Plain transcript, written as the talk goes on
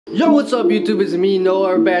Yo, what's up YouTube? It's me,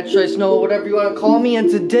 Noah, or BadChoiceNoah, whatever you want to call me, and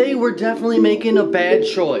today we're definitely making a bad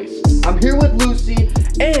choice. I'm here with Lucy,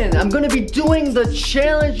 and I'm going to be doing the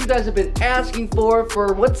challenge you guys have been asking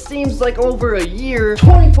for what seems like over a year,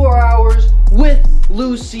 24 hours with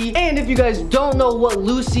Lucy. And if you guys don't know what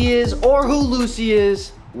Lucy is or who Lucy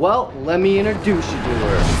is, well, let me introduce you to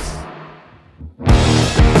her.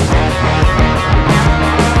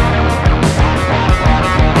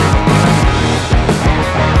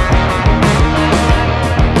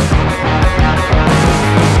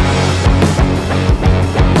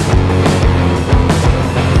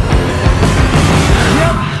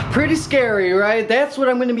 Scary, right? That's what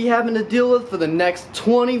I'm going to be having to deal with for the next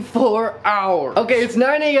 24 hours. Okay, it's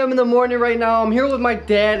 9 a.m. in the morning right now. I'm here with my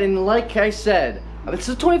dad, and like I said, it's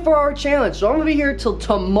a 24-hour challenge, so I'm gonna be here till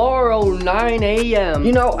tomorrow, 9 a.m.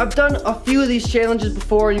 You know, I've done a few of these challenges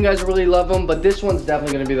before, and you guys really love them, but this one's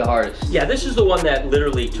definitely gonna be the hardest. Yeah, this is the one that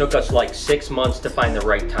literally took us like 6 months to find the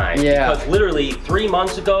right time. Yeah. Because literally 3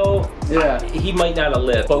 months ago, yeah, he might not have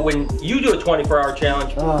lived. But when you do a 24-hour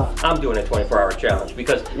challenge, I'm doing a 24-hour challenge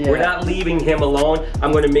because we're not leaving him alone.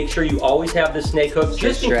 I'm gonna make sure you always have the snake hook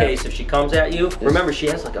just in case if she comes at you. Remember, she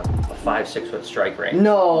has like a 5-6 foot strike range.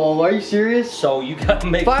 No, are you serious? So you gotta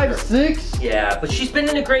make 5'6"? Yeah, but she's been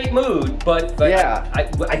in a great mood. But yeah,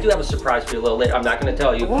 I do have a surprise for you a little later. I'm not gonna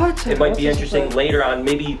tell you. What? It might be interesting later on,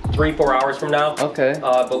 maybe 3-4 hours from now. Okay.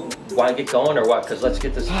 But want to get going or what? Because let's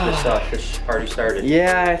get this party started.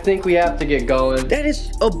 Yeah, I think we have to get going. That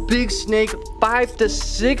is a big snake, 5 to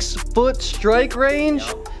 6 foot strike range.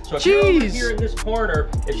 Yep. So if you're over here in this corner,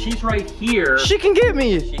 if she's right here, she can get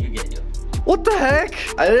me. She can get you. What the heck?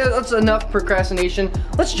 That's enough procrastination.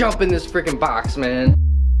 Let's jump in this freaking box, man.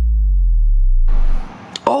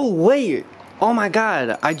 Oh, wait. Oh my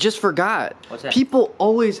God, I just forgot. What's that? People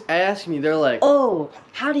always ask me, they're like, oh,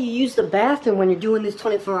 how do you use the bathroom when you're doing these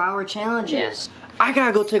 24-hour challenges? I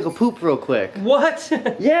gotta go take a poop real quick. What?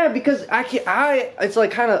 Yeah, because it's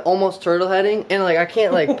like kind of almost turtle heading, and like I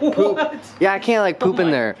can't like poop. Yeah, I can't like poop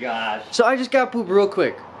in there. Gosh. So I just gotta poop real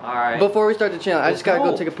quick. Alright. Before we start the challenge, I just gotta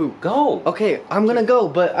go take a poop. Go. Okay, I'm gonna go,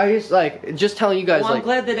 but I just telling you guys, well, I'm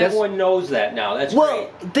glad that everyone knows that now. That's great.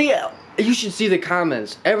 You should see the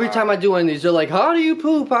comments. Every time I do one of these, they're like, how do you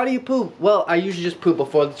poop? How do you poop? Well, I usually just poop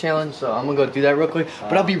before the challenge, so I'm gonna go do that real quick,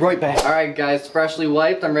 but I'll be right back. Alright guys, freshly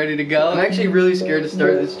wiped, I'm ready to go. I'm actually really scared to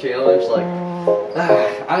start this challenge, like,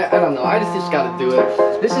 I don't know, I just gotta do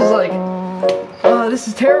it. This is like, this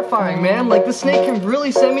is terrifying, man. Like, the snake can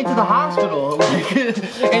really send me to the hospital. Like,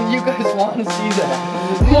 and you guys want to see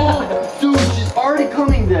that. Oh, dude, she's already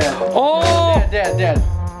coming, Dad. Oh!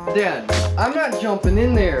 Dad, I'm not jumping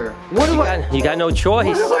in there. What do You got no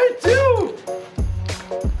choice. What do I do?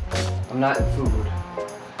 I'm not in food.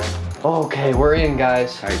 Okay, we're in,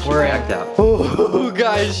 guys. Alright, we're backed up. Oh,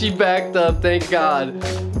 guys, she backed up, thank God.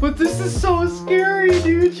 But this is so scary,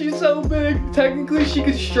 dude. She's so big. Technically, she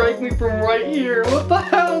could strike me from right here. What the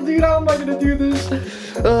hell, dude? How am I gonna do this?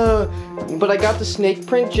 But I got the snake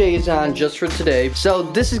print J's on just for today. So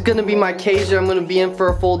this is gonna be my cage that I'm gonna be in for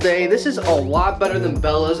a full day. This is a lot better than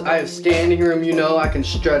Bella's. I have standing room, you know. I can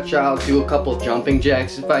stretch out, do a couple jumping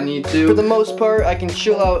jacks if I need to. For the most part, I can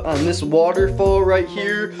chill out on this waterfall right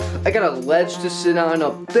here. I got a ledge to sit on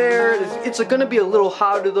up there. It's gonna be a little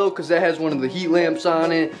hotter though, because that has one of the heat lamps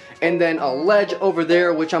on it. And then a ledge over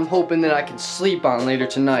there, which I'm hoping that I can sleep on later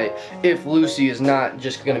tonight, if Lucy is not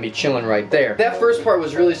just gonna be chilling right there. That first part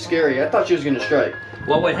was really scary. I thought she was gonna strike.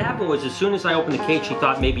 Well, what happened was as soon as I opened the cage, she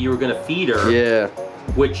thought maybe you were gonna feed her. Yeah.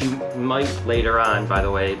 Which you might later on, by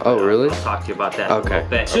the way. Oh, really? I'll talk to you about that okay. in a little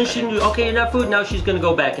bit. As soon as she knew, okay, you're not food, now she's gonna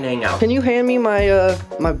go back and hang out. Can you hand me my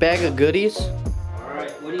my bag of goodies?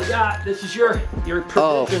 What do you got? This is your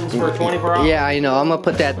provisions for 24 hours. Yeah, I know. I'm gonna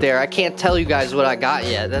put that there. I can't tell you guys what I got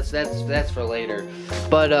yet. That's for later.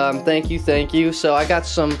 But thank you. So I got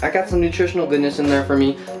some nutritional goodness in there for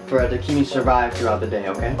me to keep me survive throughout the day.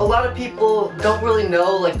 Okay. A lot of people don't really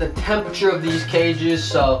know like the temperature of these cages,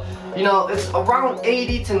 so. You know, it's around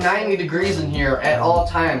 80 to 90 degrees in here at all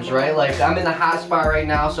times, right? Like, I'm in the hot spot right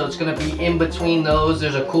now, so it's gonna be in between those.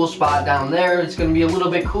 There's a cool spot down there. It's gonna be a little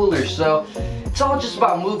bit cooler, so it's all just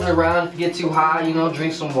about moving around. If you get too hot, you know,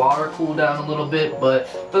 drink some water, cool down a little bit. But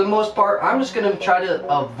for the most part, I'm just gonna try to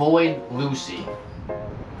avoid Lucy.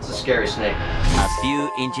 It's a scary snake. A few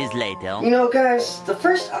inches later. You know, guys, the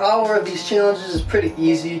first hour of these challenges is pretty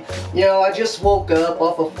easy. You know, I just woke up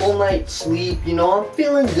off a full night's sleep. You know, I'm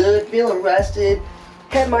feeling good, feeling rested.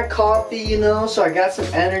 Had my coffee, you know, so I got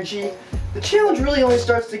some energy. The challenge really only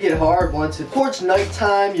starts to get hard once it's towards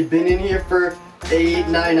nighttime. You've been in here for 8,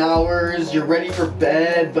 9 hours, you're ready for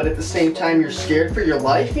bed, but at the same time you're scared for your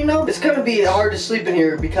life, you know? It's gonna be hard to sleep in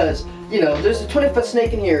here because, you know, there's a 20-foot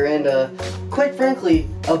snake in here and quite frankly,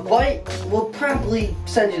 a bite will probably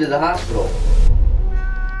send you to the hospital.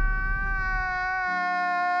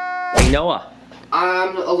 Hey Noah.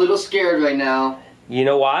 I'm a little scared right now. You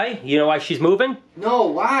know why? You know why she's moving? No,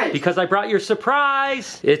 why? Because I brought your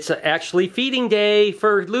surprise. It's actually feeding day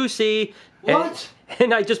for Lucy. What?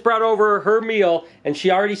 And I just brought over her meal, and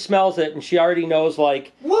she already smells it, and she already knows,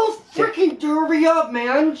 like... Well, freaking hurry up,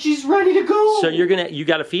 man. She's ready to go. So you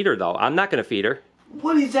gotta feed her, though. I'm not gonna feed her.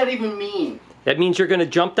 What does that even mean? That means you're gonna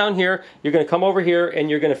jump down here, you're gonna come over here, and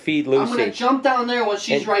you're gonna feed Lucy. I'm gonna jump down there when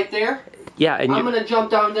she's right there? Yeah, and I'm gonna jump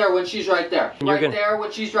down there when she's right there. There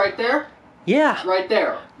when she's right there? Yeah. Right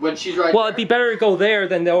there when she's right there. Well, it'd be better to go there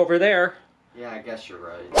than over there. Yeah, I guess you're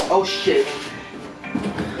right. Oh, shit.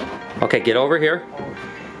 Okay, get over here.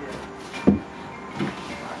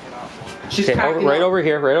 She's okay, right over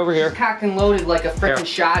here, right over here. She's cocked and loaded like a freaking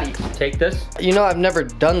shotty. Take this. You know I've never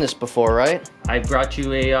done this before, right? I brought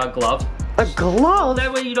you a glove. A glove?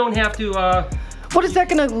 That way you don't have to, What is that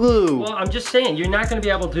gonna glue? Well, I'm just saying, you're not gonna be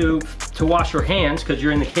able to wash your hands because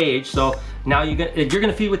you're in the cage, so now you're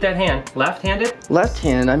gonna feed with that hand. Left-handed? Left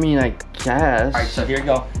hand, I mean, I guess. All right, so here you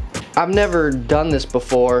go. I've never done this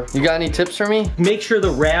before. You got any tips for me? Make sure the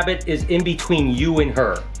rabbit is in between you and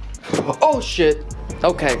her. Oh, shit.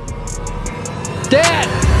 Okay. Dad!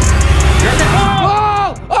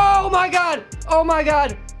 Oh! Oh my God! Oh my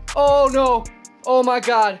God! Oh no! Oh my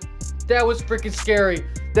God! That was freaking scary.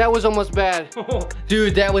 That was almost bad.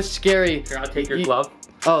 Dude, that was scary. Here, I'll take your glove.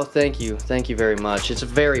 Oh, thank you. Thank you very much. It's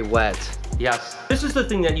very wet. Yes. This is the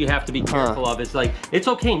thing that you have to be careful of. It's like, it's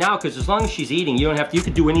okay now because as long as she's eating, you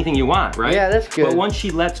could do anything you want, right? Yeah, that's good. But once she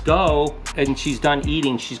lets go and she's done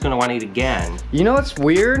eating, she's gonna want to eat again. You know what's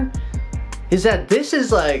weird? Is that this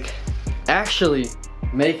is like actually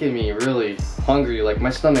making me really hungry. Like my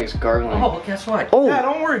stomach's gargling. Oh, guess what? Oh. Yeah,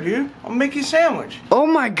 don't worry, dude. I'll make you a sandwich. Oh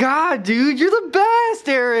my God, dude, you're the best,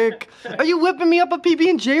 Eric. Are you whipping me up a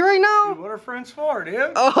PB&J right now? Dude, what are friends for,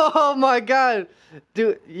 dude? Oh my God,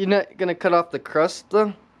 dude, you're not gonna cut off the crust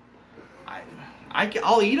though?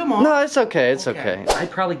 I'll eat them all. No, it's okay. It's okay.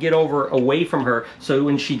 I'd probably get away from her, so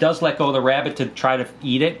when she does let go of the rabbit to try to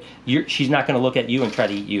eat it, she's not gonna look at you and try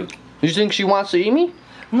to eat you. You think she wants to eat me?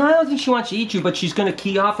 No, I don't think she wants to eat you, but she's gonna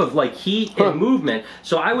key off of like heat and movement.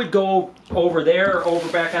 So I would go over there, or over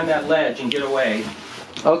back on that ledge and get away.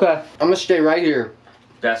 Okay, I'm gonna stay right here.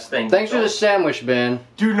 Best thing. Thanks for the sandwich, Ben.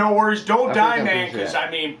 Dude, no worries. Don't die, think I man, appreciate because, I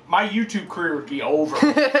mean, my YouTube career would be over.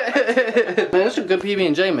 Man, that's a good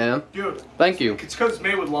PB&J, man. Dude. Thank you. It's because it's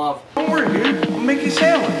made with love. Don't worry, dude. I'll make you a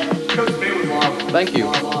sandwich. It's because it's made with love. Thank you.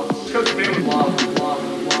 It's because it's made with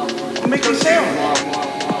love. I'll make you a sandwich.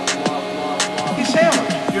 Make you a sandwich.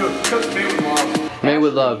 Dude, it's because it's made with love. Made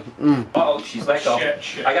with love. Mm. Uh-oh, she's let go.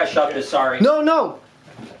 Shit. I got shoved this, sorry. No, no.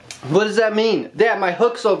 What does that mean? Dad, my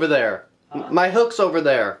hook's over there. My hook's over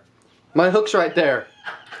there. My hook's right there.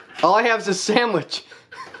 All I have is a sandwich.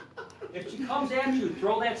 If she comes at you,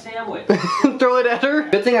 throw that sandwich. Throw it at her?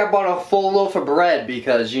 Good thing I bought a full loaf of bread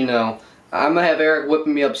because, you know, I'm gonna have Eric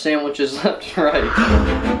whipping me up sandwiches left and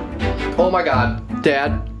right. Oh my God,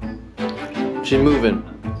 Dad. She's moving.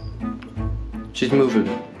 She's moving.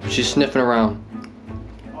 She's sniffing around.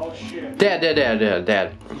 Oh, shit. Dad.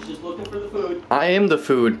 She's just looking for the food. I am the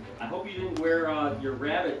food. I hope you didn't wear your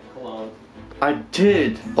rabbit cologne. I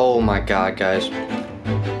did. Oh my God, guys.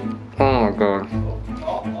 Oh my God.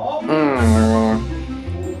 Oh my God.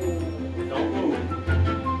 Don't move.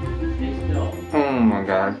 Stay still. Oh my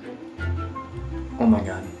God. Oh my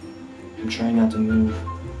God. I'm trying not to move,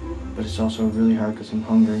 but it's also really hard because I'm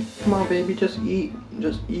hungry. Come on, baby, just eat.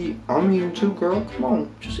 Just eat. I'm eating too, girl. Come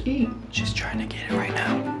on, just eat. She's trying to get it right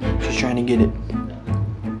now. She's trying to get it.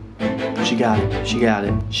 She got it. She got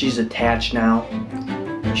it. She's attached now.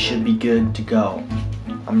 We should be good to go.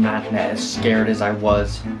 I'm not as scared as I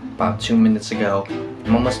was about 2 minutes ago.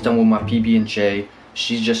 I'm almost done with my PB&J.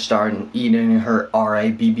 She's just starting eating her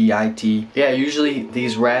RABBIT. Yeah, usually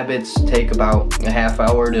these rabbits take about a half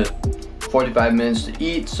hour to 45 minutes to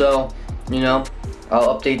eat, so, you know,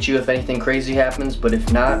 I'll update you if anything crazy happens, but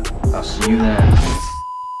if not, I'll see you then.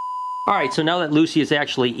 All right, so now that Lucy is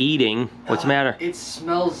actually eating, what's the matter? It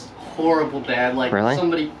smells horrible, Dad, like Really?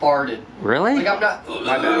 somebody farted. Really? Like I'm not,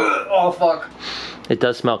 my bad. Oh, fuck. It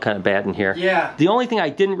does smell kind of bad in here. Yeah. The only thing I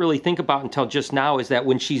didn't really think about until just now is that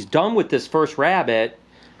when she's done with this first rabbit,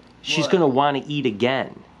 she's What? gonna want to eat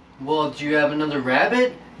again. Well, do you have another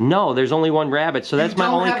rabbit? No, there's only one rabbit, so that's my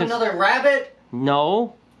only. You don't have another rabbit?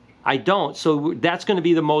 No. I don't. So that's going to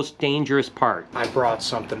be the most dangerous part. I brought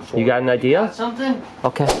something for You got an idea? Something?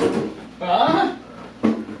 Okay.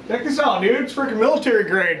 Check this out, dude. It's freaking military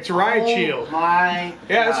grade. It's a riot shield. My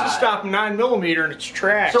Yeah, this God. is stopping 9mm and it's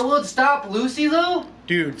trash. So will it stop Lucy though?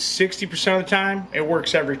 Dude, 60% of the time, it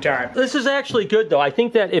works every time. This is actually good though. I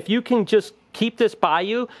think that if you can just keep this by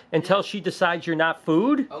you until she decides you're not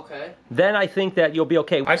food, Okay. then I think that you'll be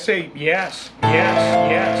okay. I say yes,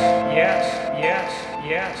 yes, yes, yes,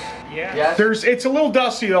 yes, yes, yes. It's a little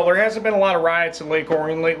dusty though. There hasn't been a lot of riots in Lake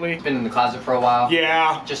Orion lately. Been in the closet for a while.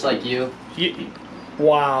 Yeah. Just like you.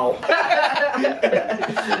 Wow. I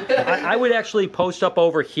would actually post up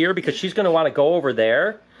over here because she's going to want to go over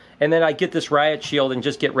there. And then I get this riot shield and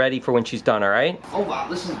just get ready for when she's done, all right? Oh wow,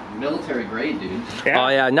 this is military grade, dude. Oh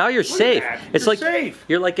yeah, now you're safe. that. It's You're like safe.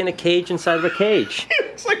 You're like in a cage inside of a cage.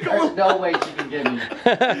 It's like a There's little... no way she can get me.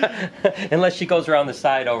 Unless she goes around the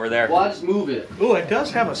side over there. Well, I'll just move it. Ooh, it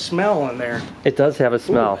does have a smell in there. It does have a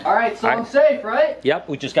smell. All right, so I'm safe, right? Yep,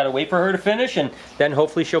 we just got to wait for her to finish and then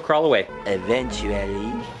hopefully she'll crawl away.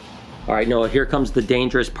 Eventually. All right, Noah, here comes the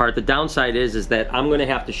dangerous part. The downside is that I'm going to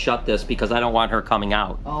have to shut this because I don't want her coming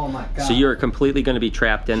out. Oh my God. So you're completely going to be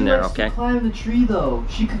trapped in there, She okay? likes to climb the tree though.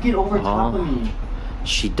 She could get over top of me.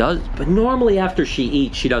 She does, but normally after she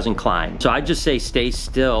eats, she doesn't climb. So I just say stay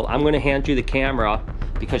still. I'm going to hand you the camera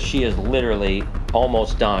because she is literally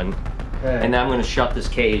almost done. Okay. And then I'm going to shut this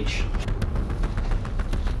cage.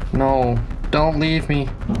 No, don't leave me.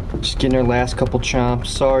 Just getting her last couple chomps.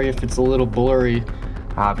 Sorry if it's a little blurry.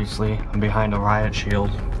 Obviously, I'm behind a riot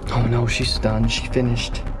shield. Oh no, she's done. She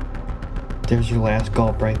finished. There's your last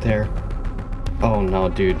gulp right there. Oh no,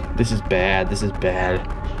 dude. This is bad. This is bad.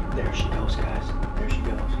 There she goes, guys. There she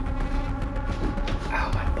goes.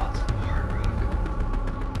 Ow, my butt's on the hard rock.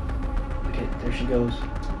 Okay, there she goes.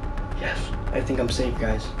 Yes, I think I'm safe,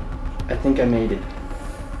 guys. I think I made it.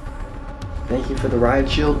 Thank you for the riot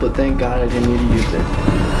shield, but thank God I didn't need to use it.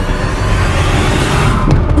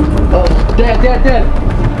 Oh, Dad!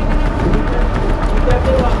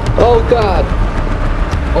 Oh God!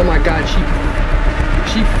 Oh my God, she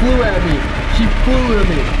flew at me. She flew at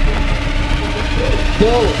me.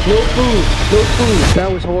 No food. That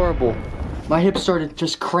was horrible. My hips started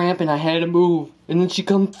just cramping. I had to move, and then she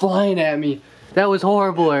come flying at me. That was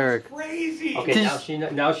horrible, Eric. Crazy. Okay,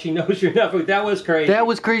 now she knows you're not food. That was crazy. That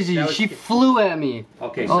was crazy. She flew at me.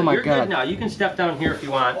 Okay, so Oh my you're God. good now. You can step down here if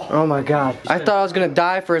you want. Oh my God. I thought I was gonna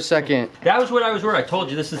die for a second. That was what I was worried. I told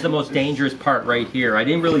you this is the most dangerous part right here. I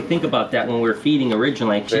didn't really think about that when we were feeding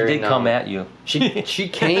originally. She Very did come numb. at you. She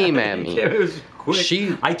came at me. It was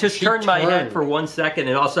quick. I just turned my head for 1 second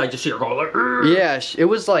and also I just hear her go like, "Urgh." Yeah, it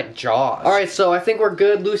was like Jaws. Alright, so I think we're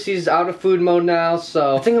good. Lucy's out of food mode now,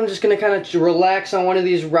 so I think I'm just gonna kind of relax on one of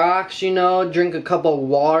these rocks, you know, drink a couple of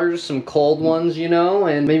waters, some cold ones, you know,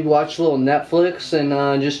 and maybe watch a little Netflix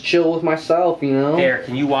and just chill with myself, you know. There,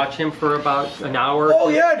 can you watch him for about an hour? Oh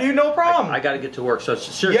yeah, dude, no problem. I gotta get to work, so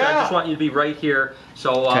seriously, I Yeah. just want you to be right here.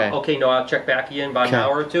 So, okay, no, I'll check back again in about an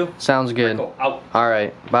hour or two. Sounds good. Go out.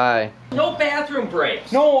 Alright, bye. No bathroom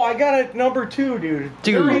breaks. No, I got it number 2, dude.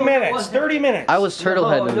 Dude. 30 minutes. 30 minutes. I was turtle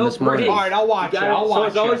heading no this morning. breaks. All right, I'll watch it. I'll So watch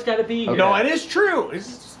it's always it. got to be. Okay. No, it is true.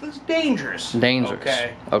 It's dangerous. Dangerous.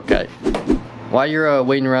 Okay. Okay. While you're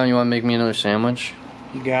waiting around, you want to make me another sandwich?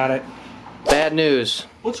 You got it. Bad news.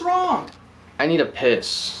 What's wrong? I need a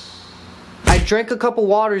piss. I drank a couple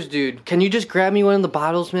waters, dude. Can you just grab me one of the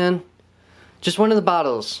bottles, man? Just one of the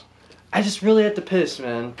bottles. I just really had to piss,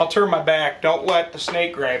 man. I'll turn my back. Don't let the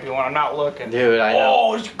snake grab you when I'm not looking. Dude, I know.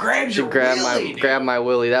 Oh, just grabs your grab willy, dude. my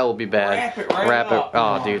willy. That will be bad. Wrap it right Wrap it. up.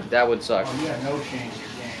 Oh, dude, that would suck. Oh, you got no change in your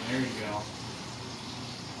game. There you go.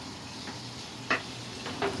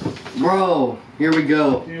 Bro, here we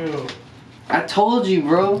go. Dude. I told you,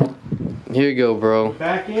 bro. Here you go, bro.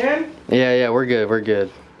 Back in? Yeah, we're good. We're good.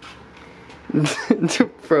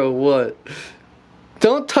 Bro, what?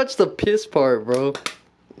 Don't touch the piss part, bro.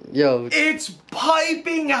 Yo. It's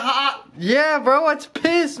piping hot. Yeah, bro, it's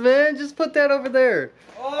piss, man. Just put that over there.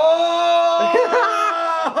 Oh!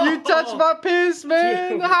 You touched my piss,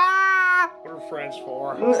 man. Ha! We're friends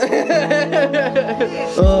for.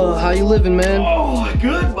 Oh, how you living, man? Oh,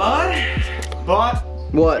 good, bud. But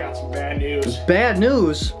What? got some bad news. Bad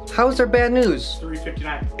news? How is there bad news?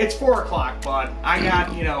 3:59. It's 4 o'clock, bud. I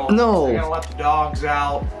got, you know. No. I gotta let the dogs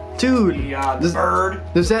out. Dude, The bird.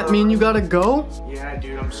 does that mean you gotta go? Yeah,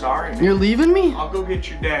 dude. I'm sorry, man. You're leaving me? I'll go get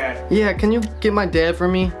your dad. Yeah, can you get my dad for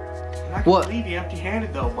me? I'm not What? gonna leave you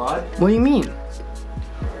empty-handed, though, bud. What do you mean?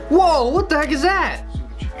 Whoa, what the heck is that? See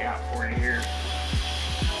what you got for you here.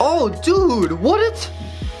 Oh, dude, what is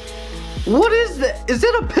that? Is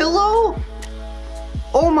that a pillow?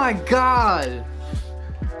 Oh my God.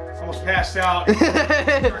 almost passed out.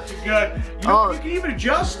 Good. You know, you can even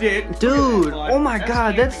adjust it. Dude, oh my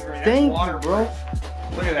God, thank you, bro.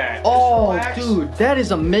 Look at that. Oh, dude, that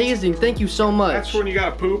is amazing. Thank you so much. That's when you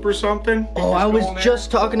gotta poop or something. Oh, I was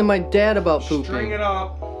just talking to my dad about String pooping. it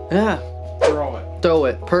up. Yeah. Throw it. Throw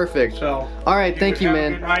it. Perfect. So. All right, thank you, Have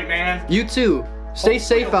man. a good night, man. You too. Stay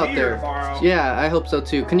safe he'll out be here there. tomorrow. Yeah, I hope so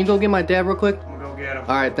too. Can you go get my dad real quick? I'm gonna go get him.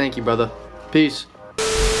 All right, thank you, brother. Peace.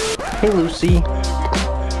 Hey, Lucy.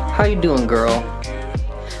 How you doing, girl?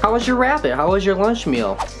 How was your rabbit? How was your lunch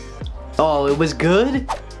meal? Oh, it was good?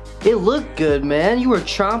 It looked good, man. You were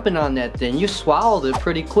chomping on that thing. You swallowed it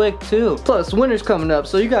pretty quick, too. Plus, winter's coming up,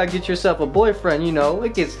 so you gotta get yourself a boyfriend, you know.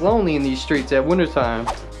 It gets lonely in these streets at wintertime.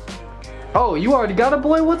 Oh, you already got a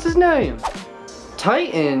boy? What's his name?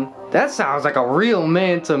 Titan? That sounds like a real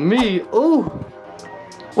man to me. Ooh.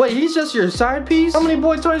 Wait, he's just your side piece? How many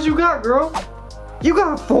boy toys you got, girl? You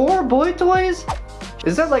got 4 boy toys?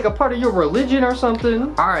 Is that like a part of your religion or something?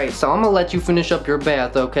 Alright, so I'm gonna let you finish up your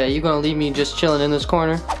bath, okay? You gonna leave me just chilling in this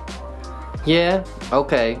corner? Yeah?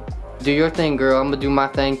 Okay. Do your thing, girl. I'm gonna do my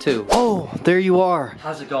thing too. Oh, there you are.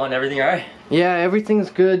 How's it going? Everything all right? Yeah, everything's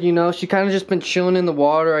good, you know. She kind of just been chilling in the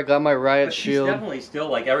water. I got my riot But she's shield. definitely still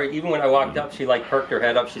like even when I walked up, she like perked her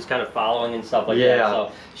head up. She's kind of following and stuff like Yeah. that.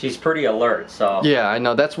 So she's pretty alert. So Yeah, I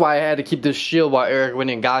know. That's why I had to keep this shield while Eric went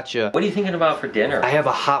and got you. what are you thinking about for dinner? I have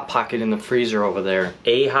a hot pocket in the freezer over there.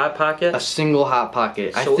 A hot pocket? A single hot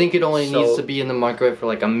pocket. I So- think it only needs so- to be in the microwave for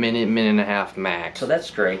like a minute, minute and a half max. So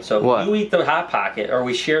that's great. So What? you eat the hot pocket, or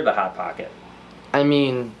we share the hot pocket. I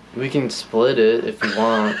mean, we can split it if you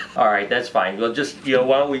want. All right, that's fine. We'll just,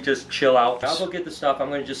 why don't we just chill out? I'll go get the stuff. I'm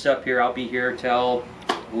gonna just sit up here. I'll be here till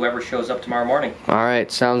whoever shows up tomorrow morning. All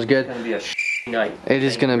right, sounds good. It's gonna be a night. It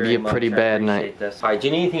is Thank you gonna be very a pretty much. I bad appreciate night. this. All right, do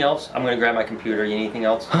you need anything else? I'm gonna grab my computer. You need anything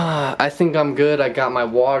else? I think I'm good. I got my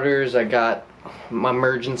waters. I got my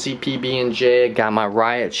emergency PB&J. I got my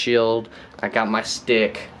riot shield. I got my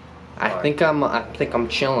stick. I think I'm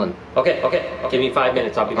chilling. Okay. Give me 5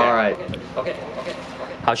 minutes. I'll be back. All right. Okay.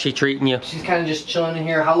 How's she treating you? She's kind of just chilling in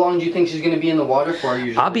here. How long do you think she's gonna be in the water for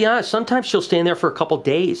usually? I'll be honest, sometimes she'll stand there for a couple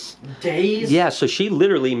days. Days? Yeah, so she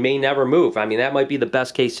literally may never move. I mean, that might be the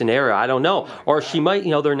best case scenario. I don't know. Or she might,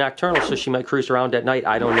 they're nocturnal, so she might cruise around at night.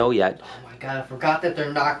 I don't know yet. Oh my God, I forgot that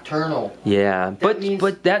they're nocturnal. Yeah, but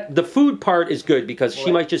the food part is good because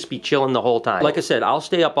she might just be chilling the whole time. Like I said, I'll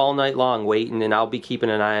stay up all night long waiting, and I'll be keeping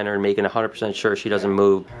an eye on her and making 100% sure she doesn't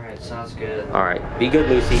move. All right, sounds good. All right, be good,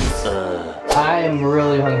 Lucy. I am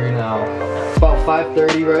really hungry now. About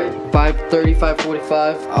 5:30, right? 5:30,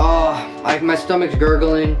 5:45. Oh, my stomach's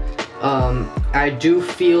gurgling. I do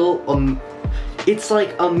feel it's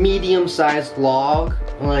like a medium-sized log,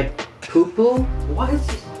 like poo-poo. What is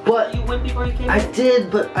this? But You went before you came I in? did,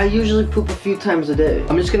 but I usually poop a few times a day.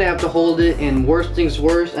 I'm just gonna have to hold it, and worst things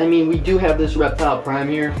worst, I mean, we do have this RETPARIUM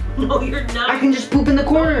here. No, you're not. I can just poop in the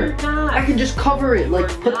corner. you're not. I can just cover it, like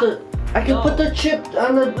You're not. I can put the chip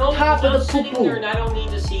on the top of the sitting there, and poo-poo. I don't need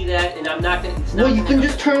to see that, and I'm not gonna. Well, you can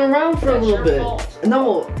just turn around for a That's little your bit. fault.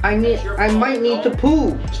 No, I your might fault, need to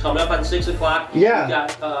poo. It's coming up on 6 o'clock. Yeah. You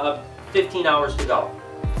got 15 hours to go.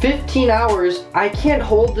 15 hours? I can't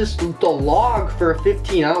hold the log for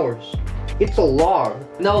 15 hours. It's a log.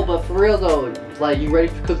 No, but for real though, like, you ready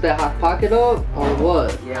to cook that hot pocket up, or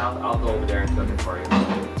what? Yeah, I'll go over there and cook it for you.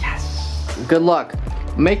 Yes. Good luck.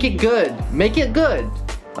 Make it good. Make it good.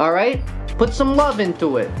 All right? Put some love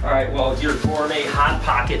into it. All right, well, your gourmet hot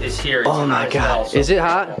pocket is here. It's Oh my hot as God. well, so Is it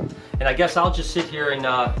hot? And I guess I'll just sit here and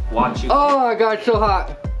watch you. Oh my God, it's so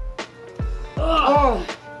hot. Oh,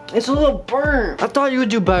 it's a little burnt. I thought you would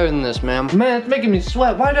do better than this, man. Man, it's making me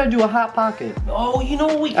sweat. Why did I do a hot pocket? Oh, you know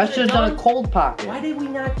what we I could should have done a cold pocket. Why did we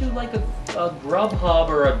not do like a Grubhub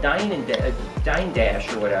or a Dine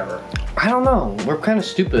Dash or whatever? I don't know. We're kind of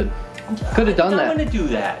stupid. Could have done that. I'm gonna do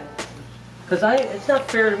that. Cause it's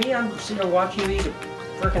not fair to me. I'm sitting there watching you eat a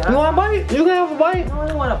freaking hot. You want a bite? You can have a bite. No, I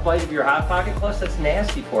don't want a bite of your hot pocket. Plus, that's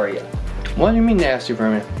nasty for you. What do you mean nasty for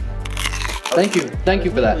me? Thank you. Thank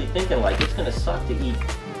you for I was that. really thinking like it's gonna suck to eat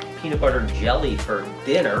peanut butter jelly for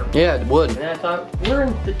dinner. Yeah, it would. And I thought, we're in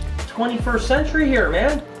the 21st century here,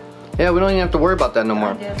 man. Yeah, we don't even have to worry about that no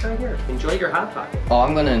more. Dad's right here. Enjoy your hot pocket. Oh,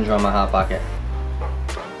 I'm gonna enjoy my hot pocket.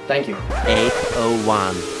 Thank you.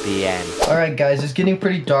 8:01 p.m. Alright guys, it's getting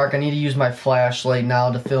pretty dark. I need to use my flashlight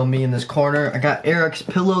now to film me in this corner. I got Eric's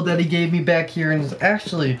pillow that he gave me back here, and it's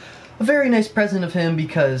actually a very nice present of him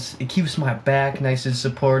because it keeps my back nice and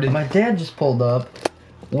supported. My dad just pulled up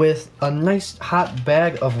with a nice hot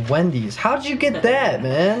bag of Wendy's. How'd you get that,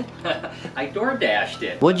 man? I DoorDashed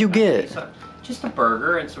it. What'd you get? Just a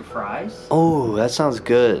burger and some fries. Oh, that sounds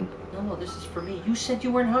good. No, No, this is for me. You said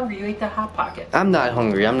you weren't hungry. You ate the Hot Pocket. I'm not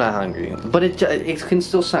hungry. I'm not hungry. But it can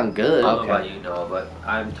still sound good. I don't know about you, Noah, but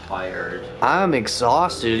I'm tired. I'm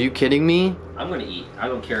exhausted. Are you kidding me? I'm gonna eat. I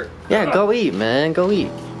don't care. Yeah, go eat, man. Go eat.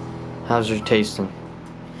 How's your tasting?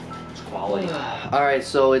 It's quality. Alright,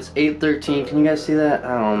 so it's 8:13. Can you guys see that?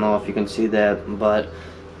 I don't know if you can see that, but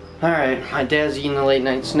alright, my dad's eating a late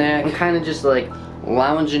night snack. I'm kind of just like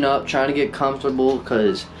lounging up, trying to get comfortable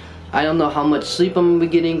because I don't know how much sleep I'm gonna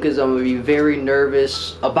be getting because I'm gonna be very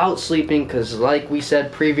nervous about sleeping because, like we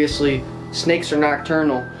said previously, snakes are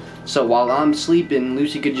nocturnal. So while I'm sleeping,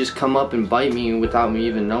 Lucy could just come up and bite me without me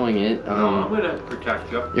even knowing it. No, I'm gonna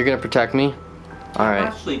protect you. You're gonna protect me? Alright. I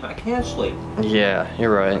can't sleep. I can't sleep. Yeah,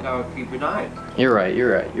 you're right. I gotta keep an eye. You're right,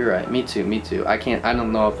 you're right, you're right. Me too, me too. I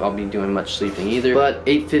don't know if I'll be doing much sleeping either. But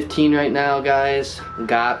 8:15 right now, guys.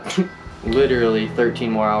 Got literally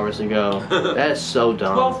 13 more hours to go. That's so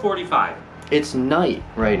dumb. 12:45. It's night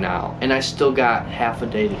right now, and I still got half a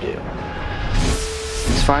day to do.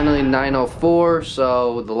 It's finally 9:04,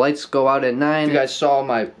 so the lights go out at 9. If you guys saw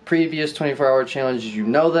my previous 24-hour challenge, you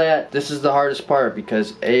know that. This is the hardest part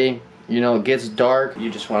because you know, it gets dark, you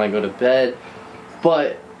just want to go to bed,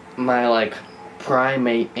 but my like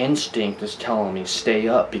primate instinct is telling me stay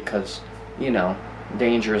up because, you know,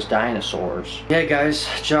 dangerous dinosaurs. Yeah, guys,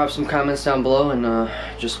 drop some comments down below and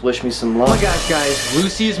just wish me some luck. Oh my gosh, guys,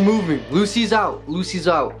 Lucy is moving. Lucy's out. Lucy's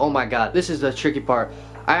out. Oh my god, this is the tricky part.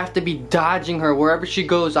 I have to be dodging her wherever she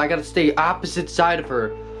goes. I gotta stay opposite side of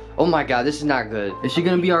her. Oh my god, this is not good. Is she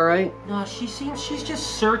gonna be alright? No, she's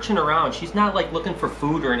just searching around. She's not like looking for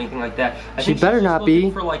food or anything like that. I think better she's just not be.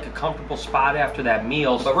 looking for like a comfortable spot after that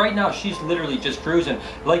meal. But right now she's literally just cruising.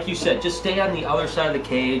 Like you said, just stay on the other side of the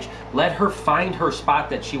cage. Let her find her spot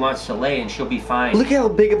that she wants to lay and she'll be fine. Look how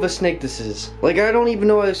big of a snake this is. Like, I don't even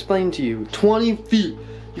know how to explain to you. 20 feet.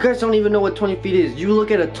 You guys don't even know what 20 feet is. You look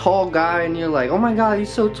at a tall guy and you're like, oh my god, he's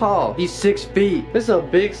so tall. He's 6 feet. This is a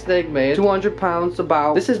big snake, man. 200 pounds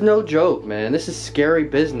about. This is no joke, man. This is scary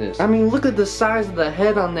business. I mean, look at the size of the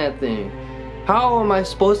head on that thing. How am I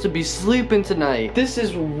supposed to be sleeping tonight? This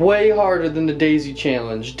is way harder than the Daisy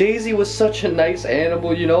challenge. Daisy was such a nice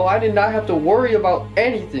animal, you know. I did not have to worry about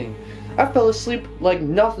anything. I fell asleep like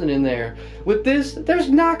nothing in there. With this, there's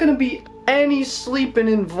not gonna be any sleeping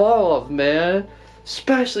involved, man.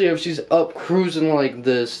 Especially if she's up cruising like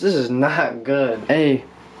this. This is not good. Hey,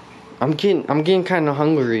 I'm getting kind of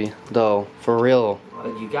hungry though, for real.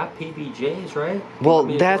 You got PBJs, right? Well,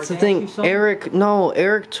 that's the thing.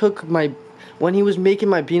 Eric took my, when he was making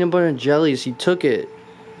my peanut butter and jellies, he took it.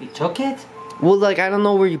 He took it? Well, like, I don't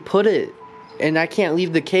know where you put it. And I can't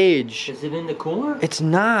leave the cage. Is it in the cooler? It's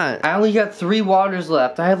not. I only got 3 waters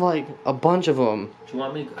left. I have like a bunch of them. Do you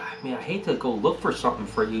want me to, I mean, I hate to go look for something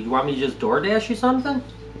for you. Do you want me to just DoorDash you something?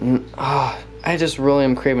 I just really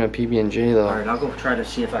am craving a PB&J though. Alright, I'll go try to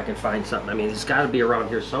see if I can find something. I mean, it's got to be around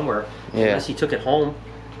here somewhere. Yeah. Unless he took it home.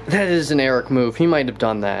 That is an Eric move. He might have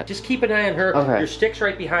done that. Just keep an eye on her. Okay. Your stick's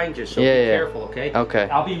right behind you, so Yeah, be yeah. careful, okay? Okay.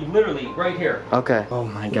 I'll be literally right here. Okay. Oh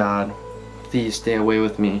my god. Please stay away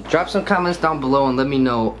with me. Drop some comments down below and let me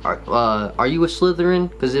know, are you a Slytherin?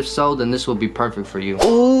 Because if so, then this will be perfect for you.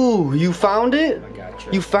 Oh, you found it? I got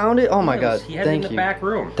you. You found it? Oh my god. He had Thank it in you. the back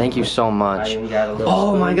room. Thank you so I much. even got a little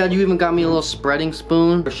Oh my spoon. god, you even got me a little spreading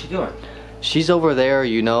spoon. What's she doing? She's over there,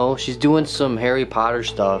 you know. She's doing some Harry Potter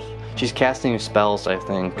stuff. She's casting spells, I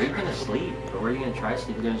think. Where are you gonna sleep? Or where are you gonna try to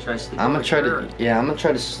sleep? You're gonna try to sleep I'm over gonna try here? to, yeah, I'm gonna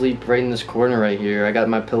try to sleep right in this corner right here. I got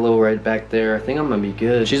my pillow right back there. I think I'm gonna be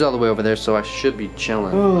good. She's all the way over there, so I should be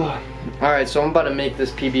chilling. Alright, so I'm about to make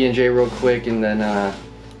this PB&J real quick and then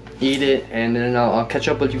eat it, and then I'll catch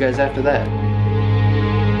up with you guys after that.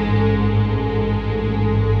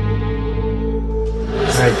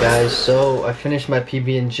 Alright guys, so I finished my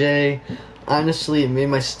PB&J. Honestly, it made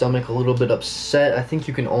my stomach a little bit upset. I think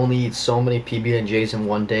you can only eat so many PB&Js in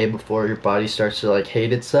one day before your body starts to like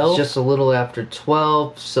hate itself. It's just a little after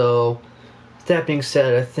 12, so with that being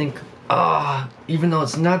said, I think, even though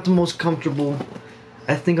it's not the most comfortable,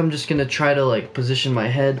 I think I'm just gonna try to like position my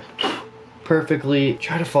head perfectly,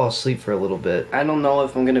 try to fall asleep for a little bit. I don't know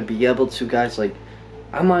if I'm gonna be able to, guys. Like,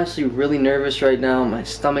 I'm honestly really nervous right now. My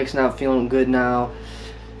stomach's not feeling good now.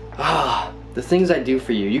 The things I do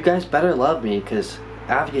for you, you guys better love me, because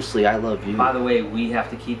obviously I love you. By the way, we have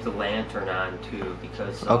to keep the lantern on too,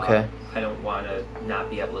 because Okay. I don't want to not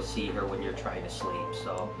be able to see her when you're trying to sleep.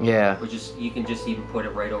 So Yeah. you can just even put it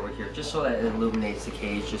right over here, just so that it illuminates the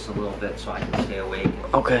cage just a little bit, so I can stay awake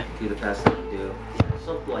and Okay. do the best I can do.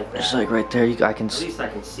 Something like that. Just like right there, I can At see. least I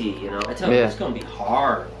can see, you know. I tell you, Yeah. it's gonna be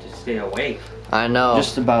hard to stay awake. I know.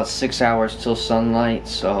 Just about 6 hours till sunlight,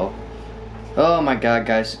 so Oh my God,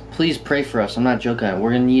 guys, please pray for us. I'm not joking.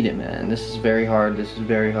 We're gonna need it, man. This is very hard. This is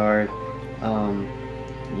very hard.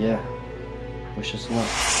 Yeah. Wish us luck.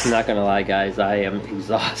 I'm not gonna lie, guys, I am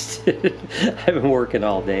exhausted. I've been working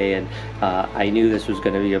all day, and I knew this was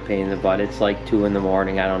gonna be a pain in the butt. It's like 2 in the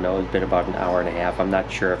morning. I don't know. It's been about an hour and a half. I'm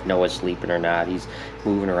not sure if Noah's sleeping or not. He's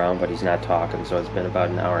moving around, but he's not talking, so it's been about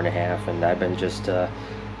an hour and a half, and I've been just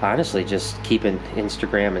honestly just keeping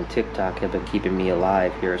Instagram and TikTok have been keeping me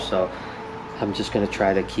alive here. So I'm just gonna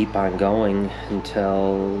try to keep on going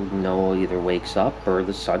until Noah either wakes up or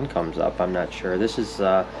the sun comes up. I'm not sure. This is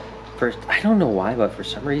first, I don't know why, but for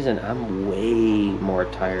some reason I'm way more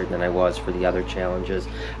tired than I was for the other challenges.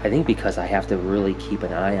 I think because I have to really keep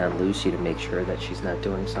an eye on Lucy to make sure that she's not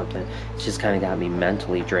doing something. It's just kind of got me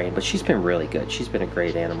mentally drained, but she's been really good. She's been a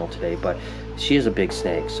great animal today, but she is a big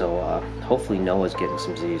snake, so hopefully Noah's getting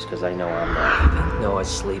some Z's, because I know I'm not. I think Noah's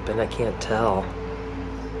sleeping. I can't tell.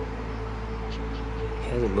 He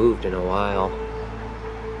hasn't moved in a while.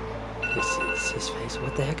 His face,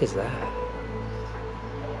 what the heck is that?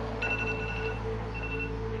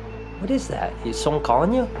 What is that? Is someone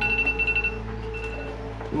calling you?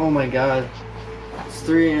 Oh my God. It's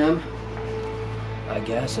 3 a.m. I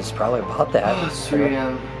guess it's probably about that. Oh, it's 3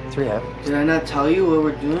 a.m. 3 a.m. Did I not tell you what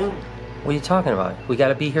we're doing? What are you talking about? We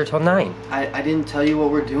gotta be here till 9. I didn't tell you what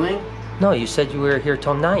we're doing? No, you said you were here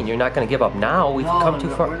till 9. You're not gonna give up now. We've come too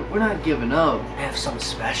far. We're not giving up. We have something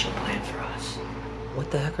special planned for us. What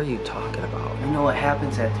the heck are you talking about? You know what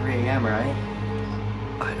happens at 3 a.m., right?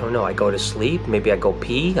 I don't know. I go to sleep. Maybe I go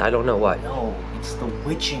pee. I don't know what. No, it's the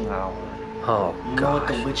witching hour. Oh, You know what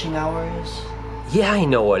the witching hour is? Yeah, I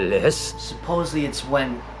know what it is. Supposedly it's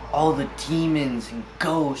when all the demons and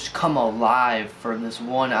ghosts come alive for this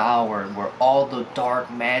 1 hour, where all the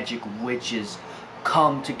dark magic witches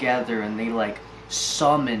come together and they like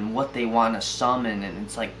summon what they want to summon, and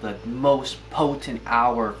it's like the most potent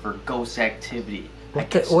hour for ghost activity.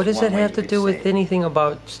 What does that have to do with anything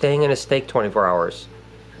about staying in a stake 24 hours?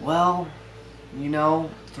 Well, you know,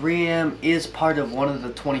 3 a.m. is part of one of the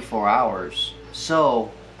 24 hours. So,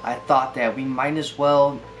 I thought that we might as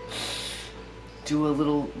well do a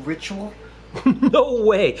little ritual. No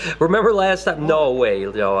way. Remember last time? What? No way,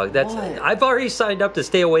 Noah. That's What? I've already signed up to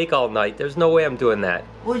stay awake all night. There's no way I'm doing that.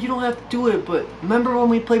 Well, you don't have to do it, but remember when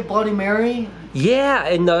we played Bloody Mary? Yeah,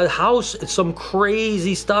 in the house, some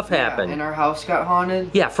crazy stuff happened. And our house got haunted?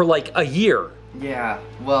 Yeah, for like a year. Yeah,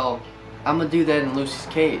 well, I'm gonna do that in Lucy's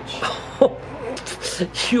cage.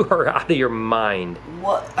 You are out of your mind.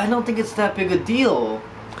 What? I don't think it's that big a deal.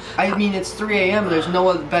 I mean, it's 3 a.m. There's no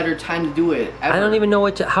other better time to do it ever. I don't even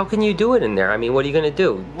know how can you do it in there? I mean, what are you gonna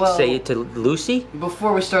do? Well, say it to Lucy?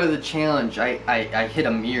 Before we started the challenge, I hit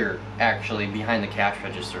a mirror, actually, behind the cash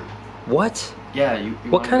register. What? Yeah, you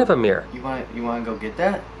what kind of a mirror? You wanna go get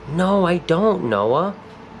that? No, I don't, Noah.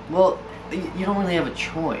 Well, you don't really have a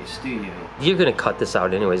choice, do you? You're gonna cut this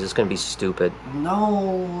out anyways. It's gonna be stupid.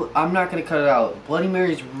 No, I'm not gonna cut it out. Bloody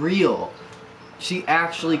Mary's real. She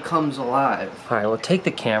actually comes alive. Alright, well, take the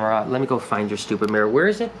camera out. Let me go find your stupid mirror. Where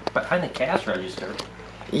is it? Behind the cash register.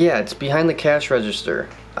 Yeah, it's behind the cash register.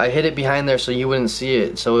 I hid it behind there so you wouldn't see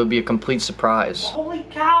it, so it would be a complete surprise. Holy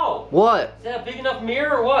cow! What? Is that a big enough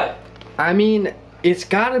mirror or what? I mean, it's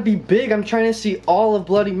gotta be big. I'm trying to see all of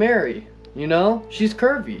Bloody Mary. You know? She's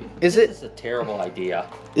curvy. This is a terrible idea.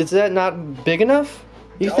 Is that not big enough?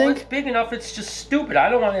 You think? It's big enough. It's just stupid. I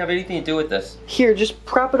don't want to have anything to do with this. Here, just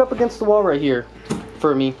prop it up against the wall right here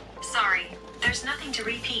for me. Sorry, there's nothing to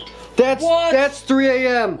repeat. That's 3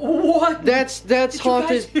 a.m. What? That's Did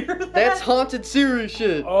haunted. You guys hear that? That's haunted serious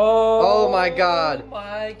shit. Oh my God. Oh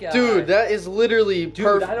my God. Dude, that is literally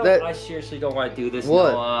perfect. I seriously don't want to do this.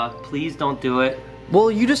 What? Noah. Please don't do it.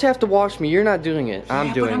 Well, you just have to watch me. You're not doing it.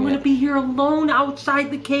 I'm doing it. But I'm gonna be here alone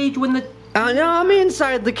outside the cage when the... No, I'm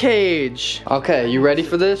inside the cage. Okay, you ready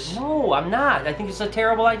for this? No, I'm not. I think it's a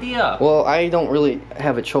terrible idea. Well, I don't really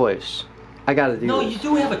have a choice. I gotta do this. No, you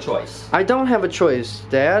do have a choice. I don't have a choice,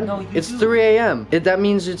 Dad. No, it's do. 3 a.m. That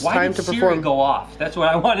means it's Why time did to Siri perform. go off? That's what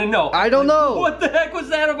I want to know. I don't know. What the heck was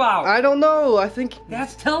that about? I don't know. I think...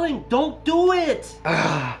 That's telling. Don't do it.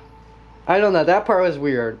 I don't know. That part was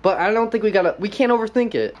weird. But I don't think we can't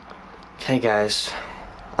overthink it. Okay, guys.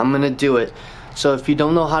 I'm gonna do it. So if you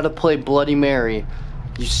don't know how to play Bloody Mary,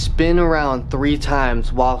 you spin around 3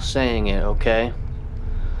 times while saying it, okay?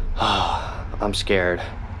 I'm scared.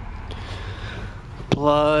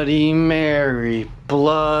 Bloody Mary,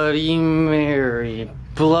 Bloody Mary,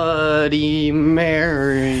 Bloody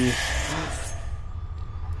Mary.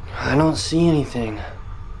 I don't see anything.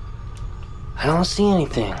 I don't see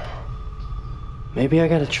anything. Maybe I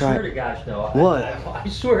gotta try. I swear to gosh, no. What? I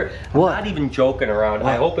swear. What? I'm not even joking around.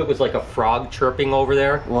 I hope it was like a frog chirping over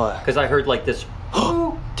there. What? Because I heard like this.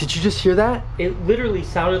 Did you just hear that? It literally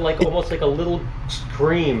sounded like almost like a little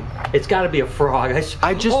scream. It's got to be a frog.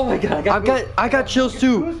 I just. Oh my god! I got chills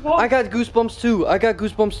too. I got goosebumps too. I got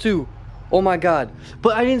goosebumps too. Oh my god!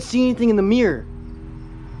 But I didn't see anything in the mirror.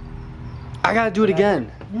 I gotta do it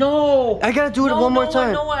again. No! I gotta do it one more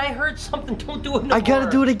time. No, I heard something. Don't do it no I gotta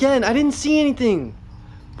more. do it again. I didn't see anything.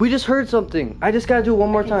 We just heard something. I just gotta do it one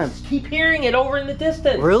more time. Just keep hearing it over in the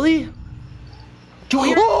distance. Really? Do you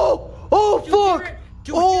hear Oh fuck!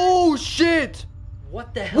 Oh shit!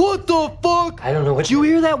 What the hell? What the fuck? I don't know what. Do you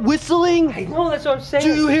hear that whistling? I know, that's what I'm saying.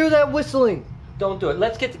 Do you hear that whistling? Don't do it.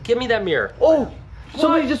 Let's give me that mirror. Oh!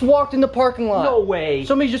 Somebody just walked in the parking lot. No way.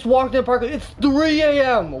 Somebody just walked in the parking lot. It's 3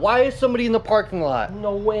 a.m. Why is somebody in the parking lot?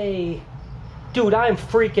 No way. Dude, I'm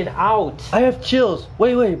freaking out. I have chills.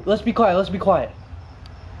 Wait, let's be quiet, let's be quiet.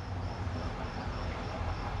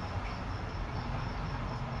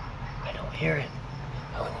 I don't hear it.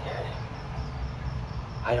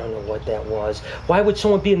 I don't know what that was. Why would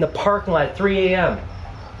someone be in the parking lot at 3 a.m.?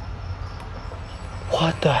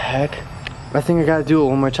 What the heck? I think I gotta do it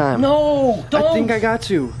one more time. No, don't. I think I got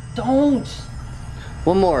to. Don't.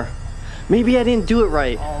 One more. Maybe I didn't do it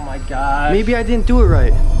right. Oh my god. Maybe I didn't do it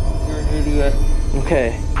right. You're an idiot.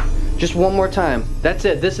 Okay. Just one more time. That's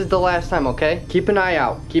it. This is the last time, okay? Keep an eye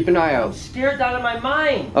out. Keep an eye I'm out. scared out of my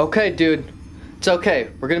mind. Okay, dude. It's okay.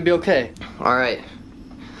 We're gonna be okay. Alright.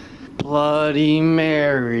 Bloody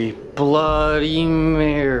Mary. Bloody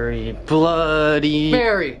Mary. Bloody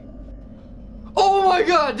Mary. Oh my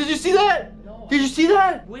god! Did you see that? No. Did you see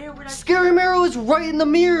that? Where would I? Scary Mary was right in the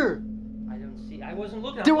mirror. I don't see. I wasn't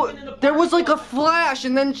looking. There was like a flash,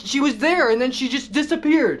 and then she was there, and then she just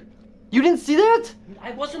disappeared. You didn't see that?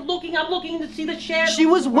 I wasn't looking. I'm looking to see the shadow. She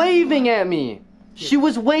was waving at me. She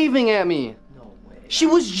was waving at me. No way. She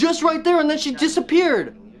was just right there, and then she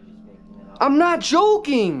disappeared. You're just making it up. I'm not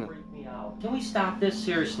joking. Freak me out. Can we stop this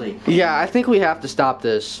seriously? Yeah, I think we have to stop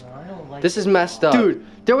this. I don't like This is messed up. Dude,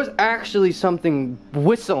 there was actually something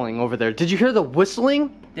whistling over there. Did you hear the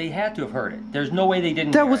whistling? They had to have heard it. There's no way they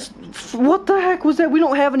didn't. That hear was... it. What the heck was that? We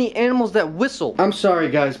don't have any animals that whistle. I'm sorry,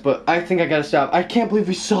 guys, but I think I gotta stop. I can't believe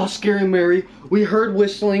we saw Scary Mary. We heard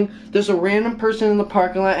whistling. There's a random person in the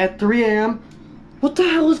parking lot at 3 a.m. What the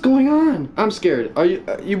hell is going on? I'm scared. Are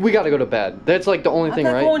you? We gotta go to bed. That's like the only thing,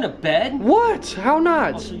 right? I'm not going to bed. What? How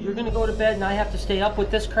not? Oh, so you're gonna go to bed and I have to stay up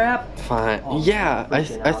with this crap? Fine. Oh, Yeah, I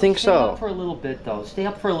freaking think out. so. Stay up for a little bit though. Stay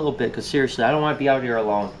up for a little bit, because seriously, I don't want to be out here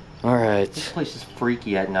alone. All right. This place is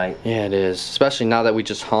freaky at night. Yeah, it is. Especially now that we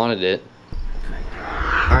just haunted it.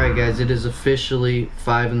 Alright guys, it is officially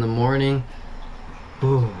 5 in the morning.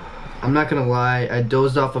 Ooh. I'm not gonna lie, I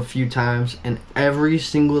dozed off a few times, and every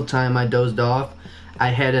single time I dozed off, I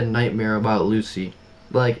had a nightmare about Lucy.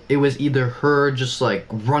 Like, it was either her just like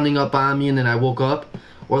running up on me and then I woke up,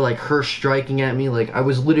 or like her striking at me. Like, I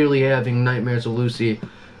was literally having nightmares of Lucy,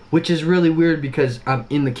 which is really weird because I'm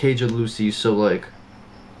in the cage of Lucy, so like,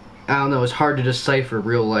 I don't know, it's hard to decipher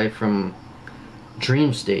real life from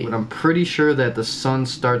dream state. But I'm pretty sure that the sun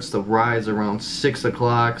starts to rise around 6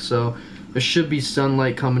 o'clock, so there should be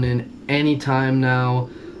sunlight coming in anytime now.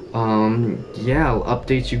 Yeah, I'll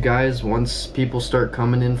update you guys once people start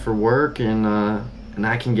coming in for work, and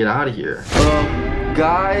I can get out of here.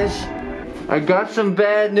 Guys, I got some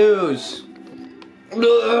bad news.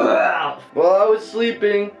 While I was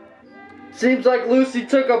sleeping, seems like Lucy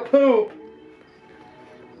took a poop.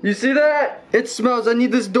 You see that? It smells. I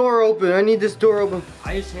need this door open. I need this door open.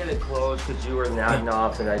 I just had it closed because you were nodding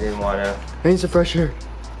off and I didn't want to. I need some fresh air.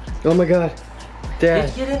 Oh my god.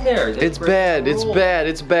 Dad. Get in there. It's bad. It's bad.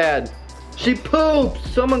 It's bad. She pooped.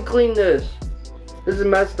 Someone clean this. This is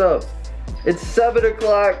messed up. It's 7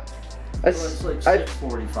 o'clock. Well, it's like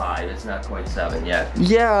 6:45. It's not quite 7 yet.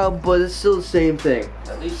 Yeah, but it's still the same thing.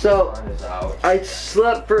 At least So, the sun is out. I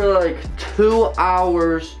slept for like 2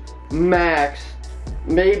 hours max.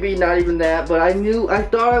 Maybe not even that, but I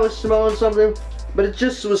thought I was smelling something, but it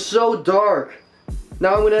just was so dark.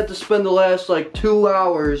 Now I'm gonna have to spend the last like 2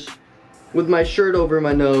 hours with my shirt over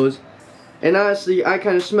my nose. And honestly, I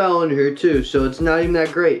kind of smell in here too, so it's not even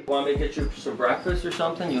that great. Want me to get you some breakfast or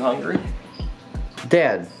something? You hungry?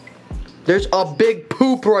 Dad, there's a big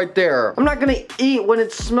poop right there. I'm not gonna eat when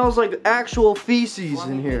it smells like actual feces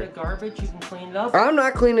in here. Get a garbage? You can clean it up. I'm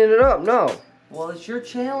not cleaning it up, no. Well, it's your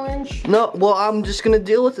challenge. No, well, I'm just gonna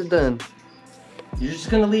deal with it then. You're just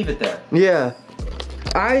gonna leave it there. Yeah.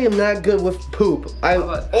 I am not good with poop.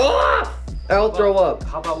 I'll throw up.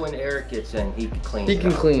 How about when Eric gets in, he can clean it He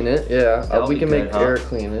can up. clean it, yeah. That'll We be can good, make huh? Eric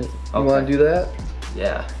clean it. You Okay. wanna do that?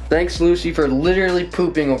 Yeah. Thanks, Lucy, for literally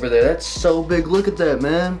pooping over there. That's so big. Look at that,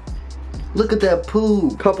 man. Look at that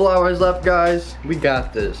poop. Couple hours left, guys. We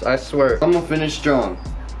got this. I swear. I'm gonna finish strong.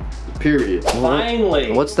 Period.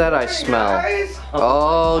 Finally. What's that I smell? Guys,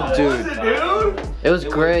 Oh, dude. what was it, dude? It was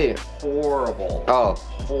great. Horrible. Oh.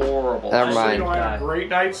 Horrible. Never So, mind. you know, I had a great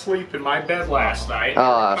night's sleep in my bed last night.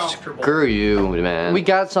 Ah, Very comfortable. screw you, man. We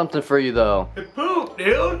got something for you, though. The poop,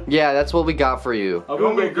 dude. Yeah, that's what we got for you. I'll You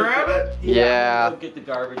want me go to grab it? Yeah. Go get the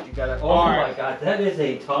garbage. You gotta. Oh All my right. God, that is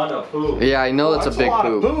a ton of poop. Yeah, I know it's a That's big lot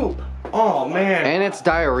of poop. poop. Oh, man. And it's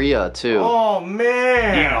diarrhea, too. Oh,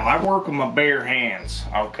 man. You know, I work with my bare hands,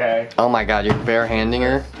 okay? Oh my God, you're bare-handing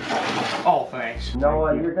her? Oh, thanks.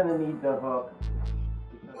 Noah, you're gonna need the hook.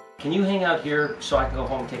 Can you hang out here so I can go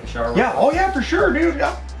home and take a shower? Yeah, oh, yeah, for sure, dude.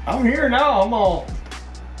 I'm here now. I'm all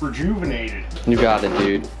rejuvenated. You got it,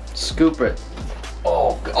 dude. Scoop it.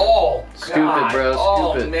 Oh, Scoop it, bro.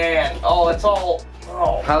 Oh, Scoop it. man. Oh, it's all.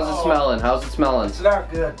 Oh, How's it smelling? How's it smelling? It's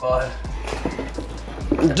not good, bud.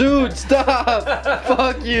 Dude, stop!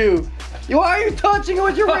 Fuck you! Why are you touching it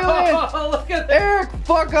with your real hand? Oh, look at that. Eric,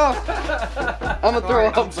 fuck off! I'm gonna throw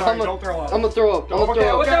up. I'm sorry, don't throw up. I'm gonna throw up. I'm gonna Okay,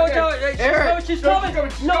 throw Watch up. out, watch out. Hey, Eric. she's coming.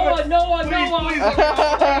 She's Noah, coming. Noah, Please, Noah. please.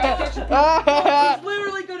 She's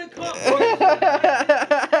literally gonna come.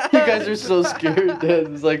 You guys are so scared, Dad.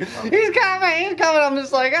 It's like, he's coming, he's coming. I'm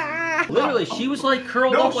just like, ah. Literally, she was like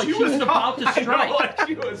curled up like she was about to strike. I know, like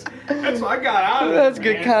she was. That's why I got out of there. That's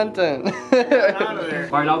good content. Got out of there.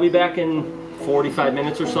 All right, I'll be back in 45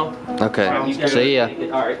 minutes or so. Okay, You guys see ya. take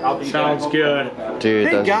it. All right, I'll be Sounds back. good. Dude,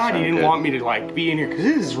 Thank that God sound he didn't good. want me to like be in here because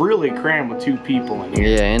it is really crammed with 2 people in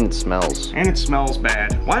here. Yeah, and it smells. And it smells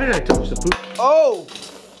bad. Why did I touch the poop? Oh!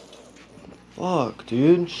 Fuck,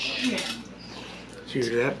 dude.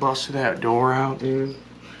 Dude, that busted that door out, dude.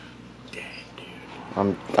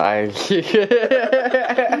 Oh,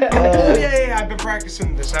 Yeah, I've been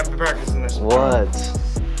practicing this. What?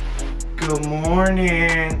 Good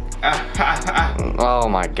morning. Oh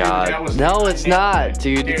my God. That was- No, it's not,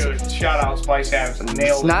 dude. Dude, shout out Spice Adams. It's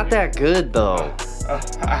Nailed not that good, though.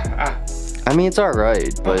 I mean, it's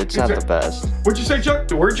alright, but it's not the best. What'd you say, Chuck?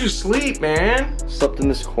 Where'd you sleep, man? Slept in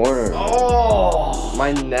this corner. Oh.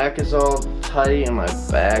 My neck is all tight, and my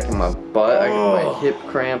back and my butt. I got my hip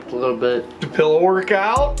cramped a little bit. The pillow work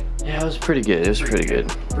out? Yeah, it was pretty good. It was pretty good.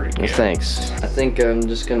 Pretty good. Thanks. I think I'm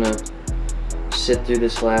just gonna sit through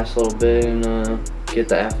this last little bit and get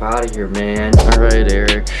the F out of here, man. Alright,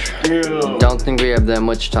 Eric. Dude. Don't think we have that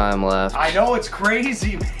much time left. I know it's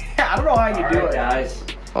crazy, man. I don't know how you do it. guys.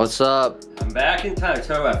 What's up? I'm back in time. I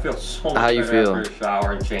tell you what, I feel so much How you better feel? after a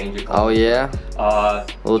shower and change of Oh clothes. yeah?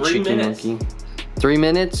 Little 3 cheeky minutes. monkey. 3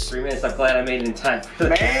 minutes? 3 minutes. I'm glad I made it in time for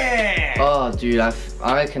that. Man. Oh, dude,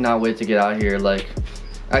 I cannot wait to get out here. Like,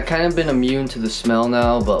 I kind of been immune to the smell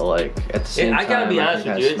now, but like at the same time, I gotta be honest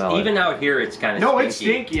can with you, kinda smell even out here, it's kind of No, stinky. it's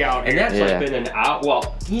stinky out here. And that's Yeah. like been an hour.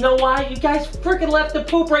 Well, you know why? You guys freaking left the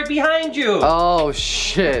poop right behind you. Oh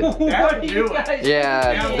shit. What That'll are do you it. guys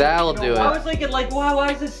Yeah, doing? that'll do I it. was thinking like, wow,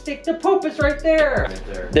 why does it stick? The poop is right there.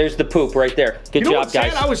 There's the poop right there. Good You know job, what's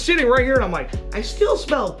sad? guys. I was sitting right here and I'm like, I still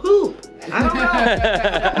smell poop. I don't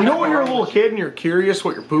know. You know when you're a little kid and you're curious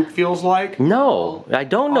what your poop feels like? No, I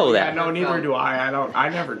don't know Yeah, that. no, neither do I. I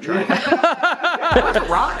never tried. That's a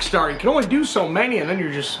rock star. You can only do so many and then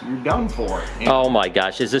you're done for it. You know? Oh my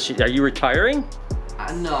gosh, are you retiring?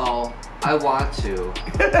 No, I want to.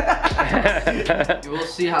 We'll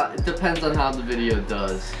see how. It depends on how the video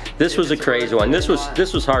does. This If was a it's crazy worth one. it This or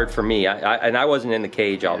was not. hard for me. I wasn't in the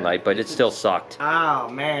cage all night, but it still sucked. Oh,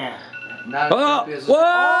 man. Not Oh, as whoa!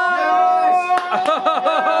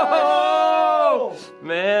 Yes!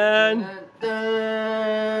 Man.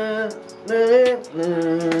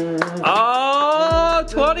 Oh,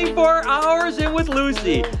 24 hours in with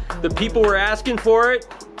Lucy. The people were asking for it,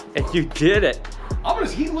 and you did it.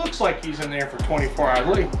 He looks like he's in there for 24 hours.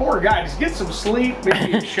 Look, poor guy. Just get some sleep,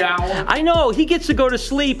 maybe a shower. I know, he gets to go to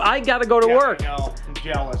sleep. I gotta go to work. I know. I'm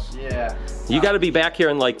jealous. Yeah. You gotta be back here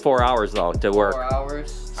in like 4 hours though to work. 4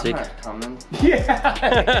 hours. Sick. I'm not coming.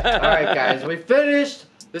 Yeah. Alright guys, we finished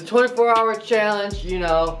the 24-hour challenge, you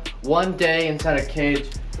know, 1 day inside a cage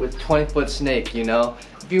with 20-foot snake, you know.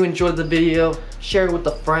 If you enjoyed the video, share it with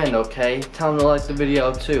a friend, okay? Tell them to like the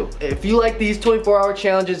video too. If you like these 24-hour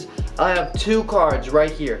challenges, I have 2 cards right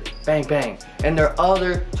here. Bang, bang. And there are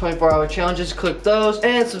other 24-hour challenges. Click those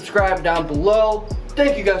and subscribe down below.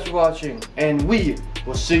 Thank you guys for watching, and we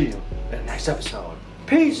will see you in the next episode.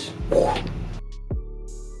 Peace.